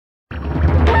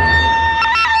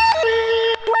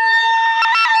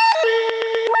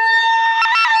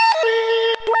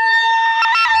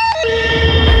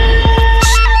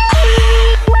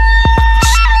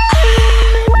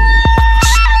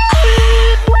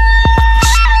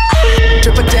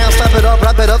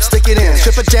up, stick it in.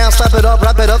 Strip it down, slap it up,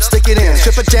 wrap it up, stick it in.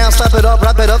 Strip it down, slap it up,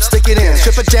 wrap it up, stick it in.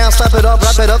 Strip it down, slap it up,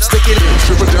 wrap it up, stick it in.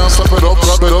 Strip it down, slap it up,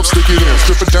 wrap it up, stick it in.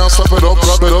 Strip it down, slap it up,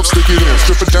 wrap it up, stick it in.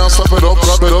 Strip it down, slap it up,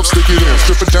 wrap it up, stick it in.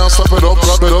 Strip it down, slap it up,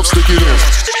 wrap it up, stick it in.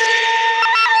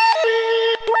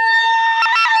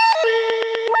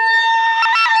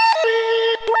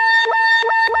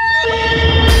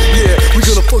 We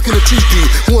gonna fuck in a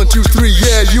teepee. 1, 2, 3,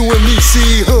 yeah, you and me,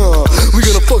 see, huh? We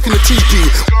gonna fuck in a teepee.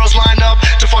 Girls line up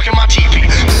to fuck in my teepee.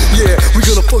 Yeah, we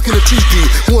gonna fuck in a teepee.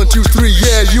 1, 2, 3,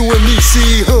 yeah, you and me,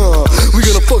 see, huh? We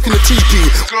gonna fuck in a teepee.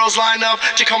 Girls line up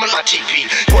to come in my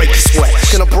teepee. Break the sweat,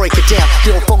 gonna break it down.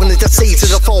 They don't fucking the seeds to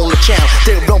the phone, the channel.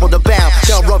 They'll rumble the bound,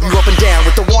 they'll rub you up and down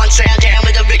with the One sound down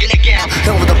with a rig in the gown.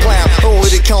 down with the plow, oh,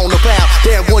 with the cone the bound.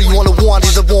 Damn, what you wanna want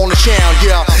is a wanna sound,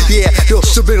 yeah, yeah, you're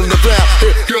the bit on the bound.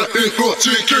 Got it, hot,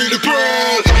 chicken, the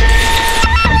bread.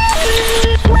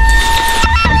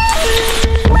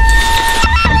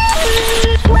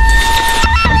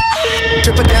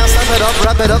 Strip it down, slap it up,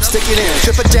 wrap it up, stick it in.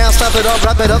 Strip it down, slap it up,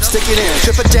 wrap it up, stick it in.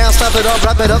 Strip it down, slap it up,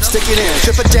 wrap it up, stick it in.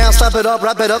 Strip it down, slap it up,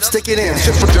 wrap it up, stick it in.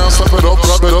 Strip it down, slap it up,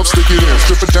 wrap it up, stick it in.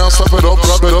 Strip it down, slap it up,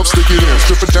 wrap it up, stick it in.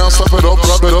 Strip it down, slap it up,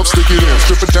 wrap it up, stick it in.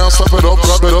 Strip it down, slap it up,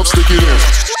 wrap it up, stick it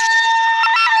in.